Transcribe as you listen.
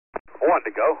1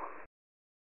 to go.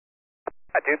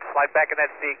 Alright, dude, slide back in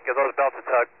that seat, give those belts a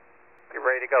tug. Be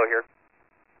ready to go here.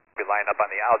 Be lined up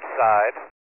on the outside.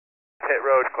 Pit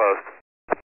road closed.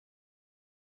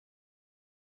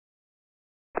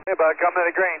 Hey, bud, coming to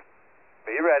the green.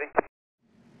 Be ready.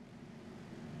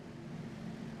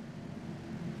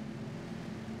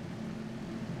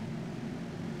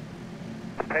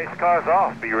 Pace car's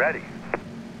off. Be ready.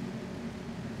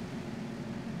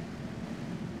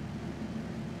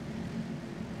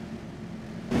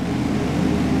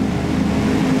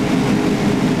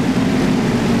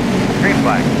 Green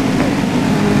flag.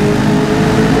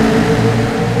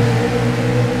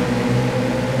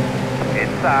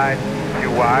 Inside. 2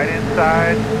 wide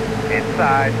inside.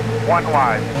 Inside. 1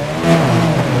 wide.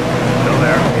 Still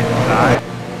there. Inside.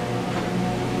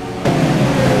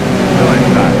 Still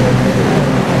inside.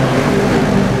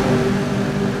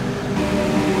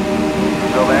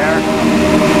 Still there.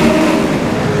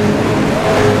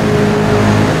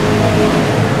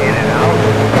 In and out.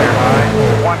 Clear high.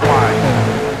 1 wide.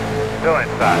 Still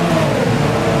inside.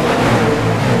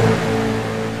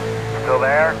 Still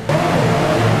there.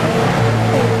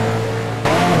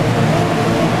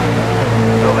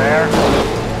 Still there.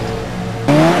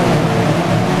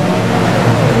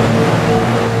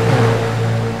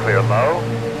 Clear low.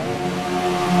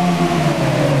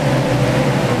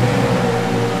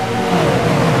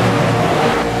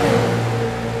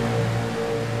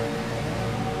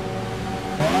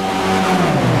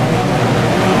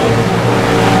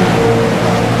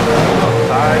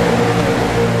 Outside.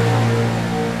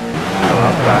 Still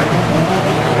outside.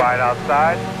 2 wide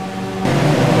outside.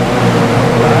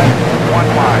 Outside. 1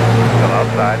 wide. Still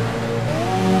outside.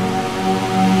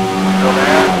 Still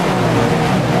there.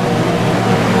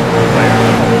 Clear.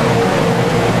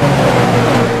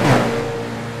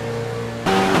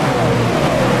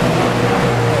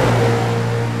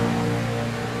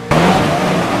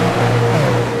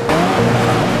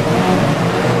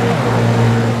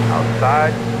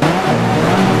 Outside.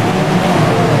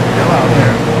 Still out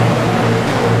there.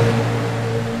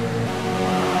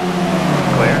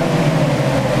 Clear.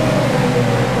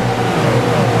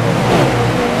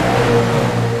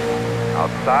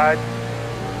 Outside.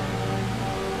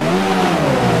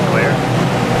 Clear.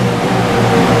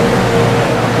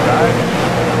 Outside.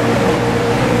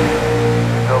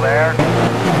 Still there.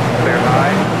 Clear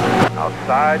high.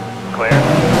 Outside. Clear.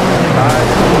 Outside.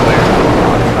 Clear.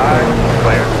 Outside.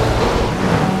 Clear.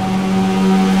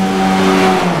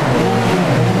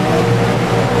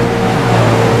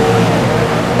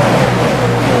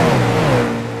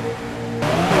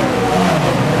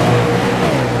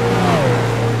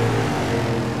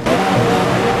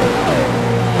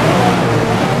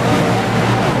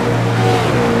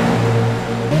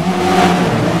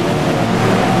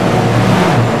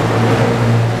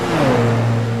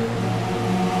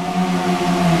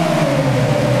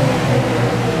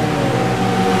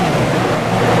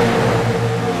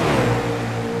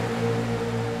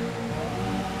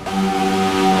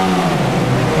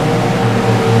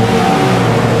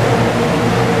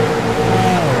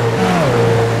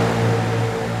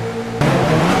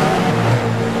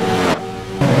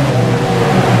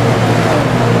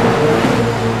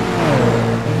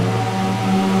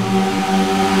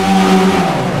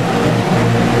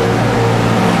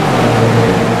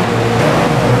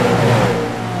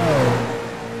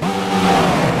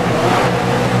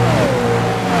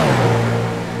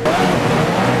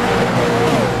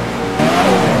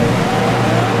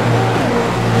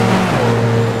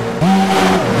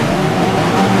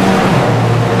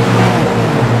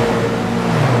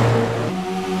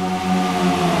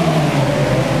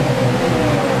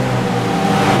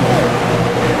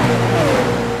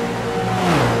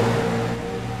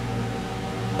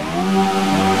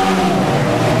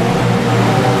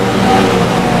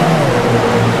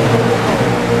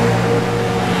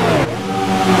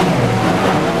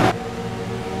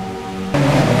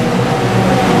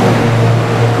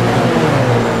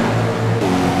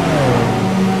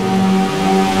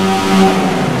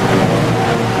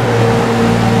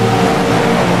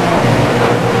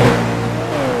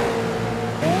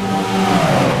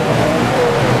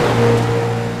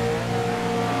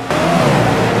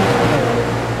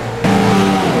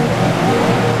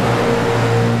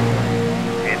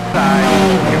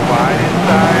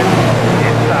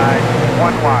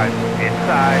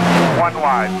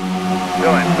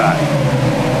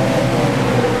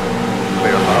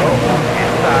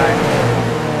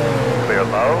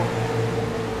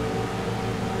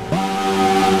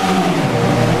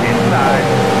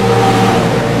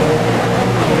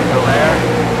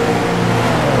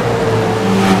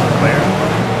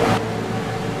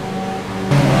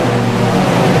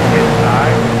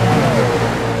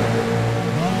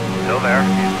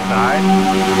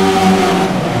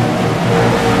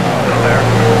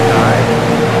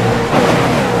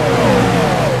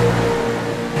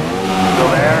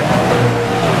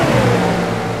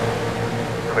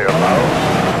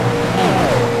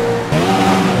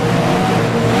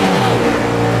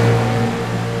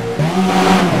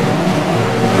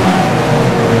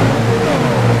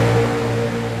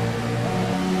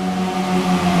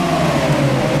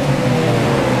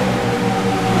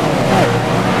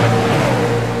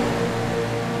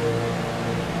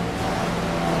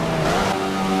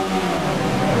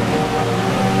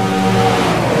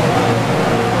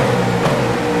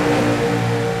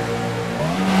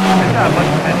 job, buddy.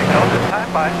 As you go this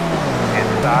time by.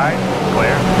 Inside,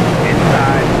 clear.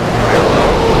 Inside, clear low.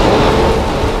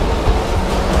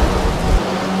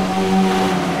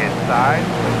 Inside,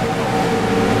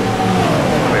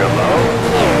 clear low.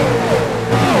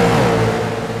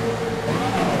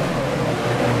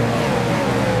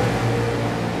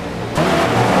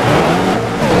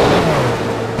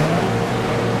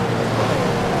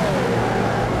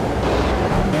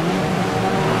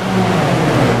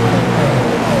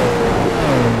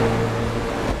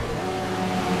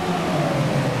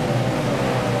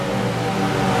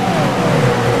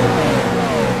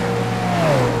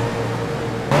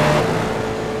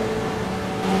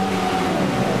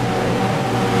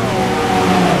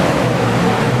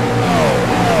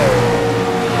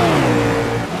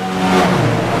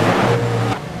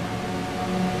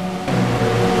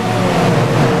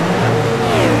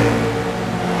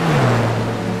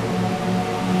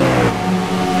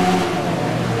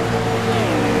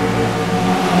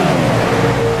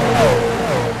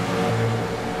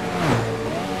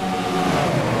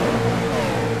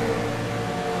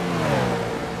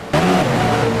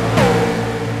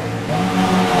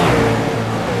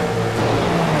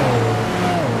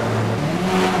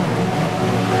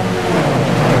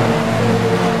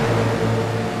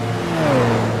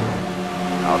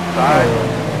 Outside.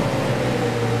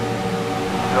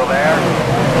 Still there.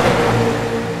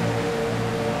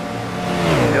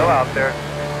 Still out there.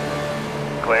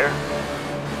 Clear.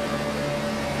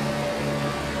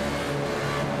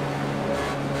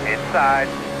 Inside.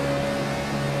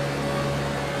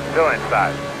 Still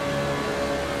inside.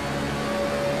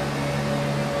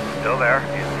 Still there.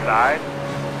 Inside.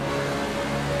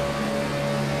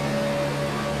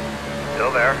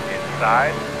 Still there.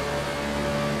 Inside.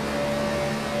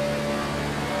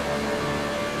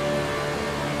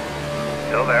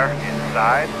 Still there,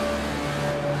 inside.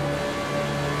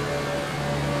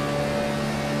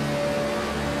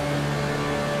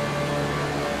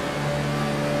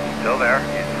 Still there,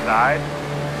 inside.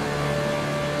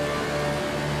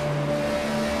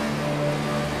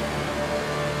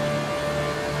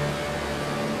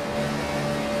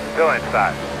 Still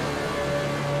inside.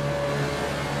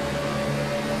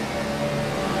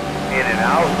 In and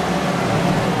out.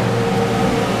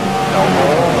 No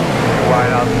hole.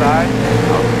 Wide outside.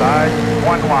 Outside.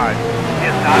 One wide.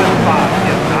 It's not a spot.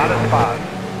 It's not a spot.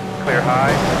 Clear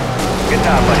high. Good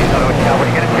job, buddy. Another one when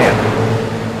you get a chance.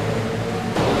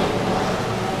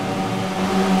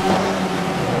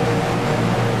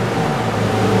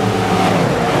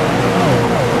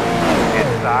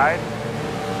 Inside.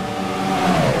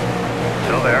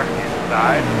 Still there.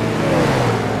 Inside.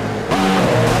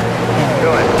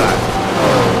 Still inside.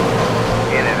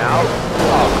 In and out.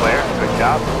 All clear. Good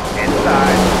job.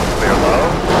 Inside. Clear low.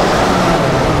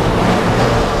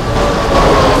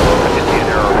 I didn't see an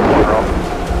error before, girl.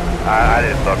 I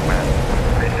didn't look, man.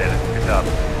 Appreciate it. Good job.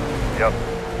 Yep.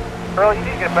 Earl, you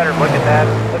need to get a better look at that.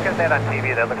 Look at that on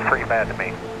TV. That looks pretty bad to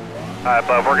me. Alright,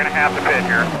 bud, we're going to have to pit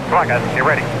here. Come on, guys. Get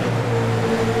ready.